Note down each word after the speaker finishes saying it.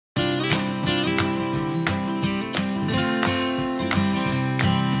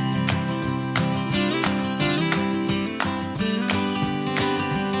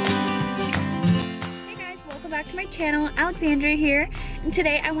channel. Alexandria here, and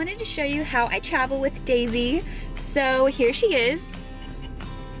today I wanted to show you how I travel with Daisy. So here she is.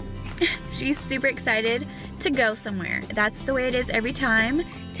 She's super excited to go somewhere. That's the way it is every time.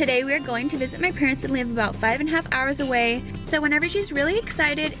 Today we are going to visit my parents that live about 5.5 hours away. So whenever she's really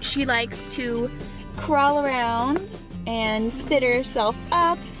excited, she likes to crawl around and sit herself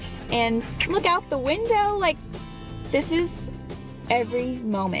up and look out the window. Like, this is every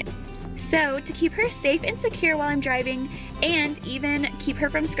moment. So to keep her safe and secure while I'm driving, and even keep her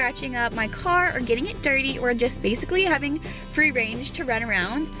from scratching up my car or getting it dirty or just basically having free range to run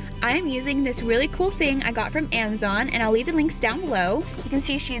around, I am using this really cool thing I got from Amazon, and I'll leave the links down below. You can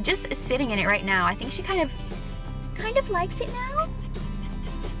see she's just sitting in it right now. I think she kind of likes it now.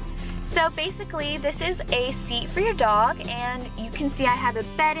 So basically this is a seat for your dog, and you can see I have a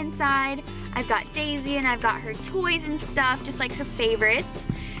bed inside. I've got Daisy and I've got her toys and stuff, just like her favorites.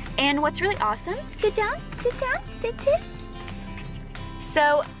 And what's really awesome, sit down, sit down, sit.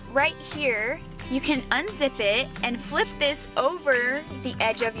 So right here, you can unzip it and flip this over the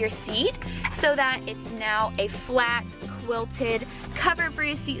edge of your seat so that it's now a flat, quilted,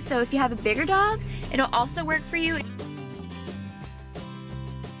 cover-free seat. So if you have a bigger dog, it'll also work for you.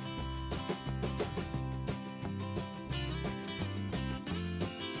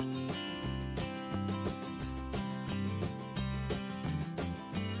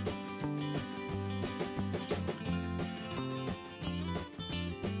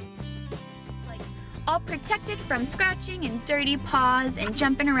 All protected from scratching and dirty paws and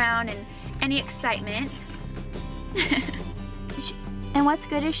jumping around and any excitement. And what's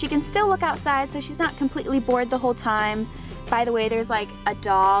good is she can still look outside, so she's not completely bored the whole time. By the way, there's like a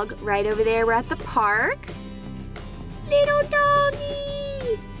dog right over there. We're at the park. Little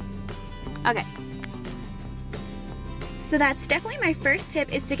doggy. Okay. So that's definitely my first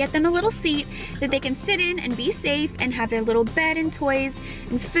tip, is to get them a little seat that they can sit in and be safe and have their little bed and toys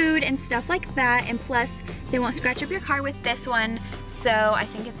and food and stuff like that. And plus, they won't scratch up your car with this one. So I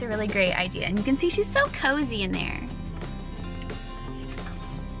think it's a really great idea. And you can see she's so cozy in there.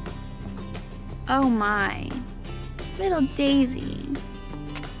 Oh my, little Daisy.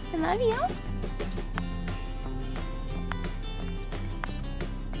 I love you.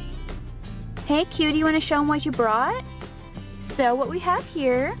 Hey cutie, you wanna show them what you brought? So what we have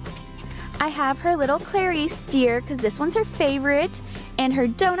here, I have her little Clarice deer, because this one's her favorite, and her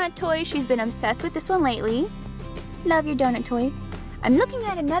donut toy. She's been obsessed with this one lately. Love your donut toy. I'm looking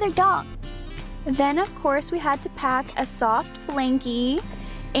at another dog. Then of course we had to pack a soft blankie,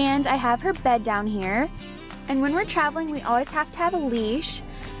 and I have her bed down here. And when we're traveling, we always have to have a leash.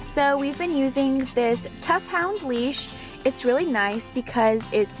 So we've been using this Tough Hound leash. It's really nice because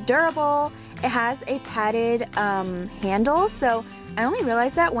it's durable. It has a padded handle, so I only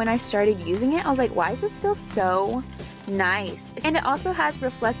realized that when I started using it. I was like, why does this feel so nice? And it also has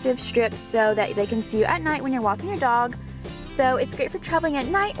reflective strips so that they can see you at night when you're walking your dog. So it's great for traveling at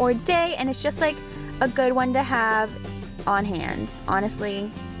night or day, and it's just like a good one to have on hand.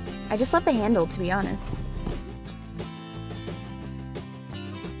 Honestly, I just love the handle, to be honest.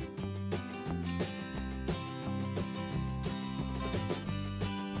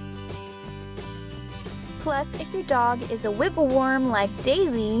 Plus, if your dog is a wiggle worm like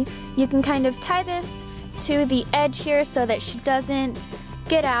Daisy, you can kind of tie this to the edge here so that she doesn't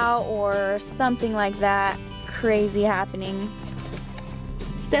get out or something like that crazy happening.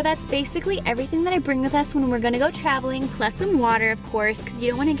 So that's basically everything that I bring with us when we're gonna go traveling, plus some water, of course, because you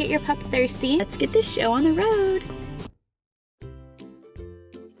don't want to get your pup thirsty. Let's get this show on the road.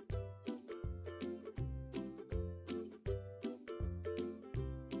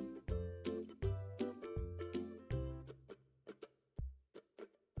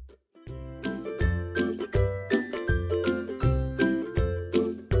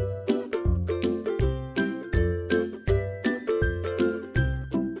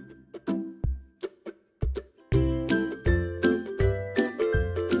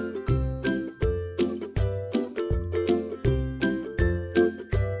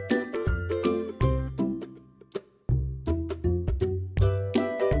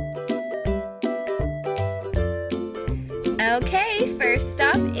 Okay, first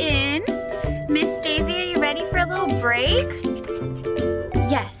stop in. Miss Daisy, are you ready for a little break?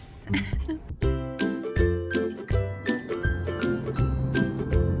 Yes.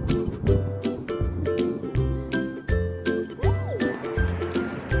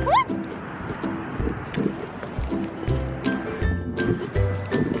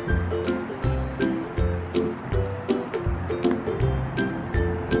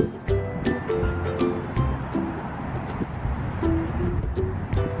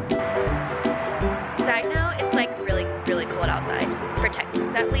 for Texas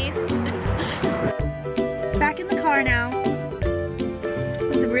at least. Back in the car now. It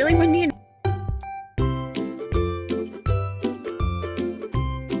was really windy and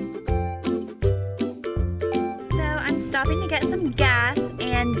so I'm stopping to get some gas,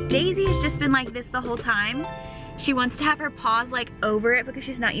 and Daisy has just been like this the whole time. She wants to have her paws like over it because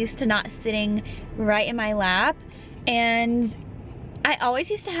she's not used to not sitting right in my lap. And I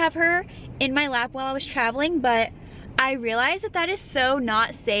always used to have her in my lap while I was traveling, but I realized that that is so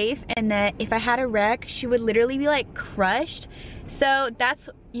not safe, and that if I had a wreck, she would literally be like crushed. So that's,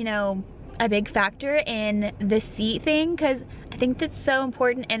 you know, a big factor in the seat thing, because I think that's so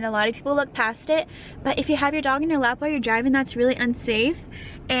important and a lot of people look past it. But if you have your dog in your lap while you're driving, that's really unsafe,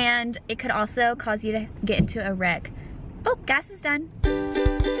 and it could also cause you to get into a wreck. Oh, gas is done.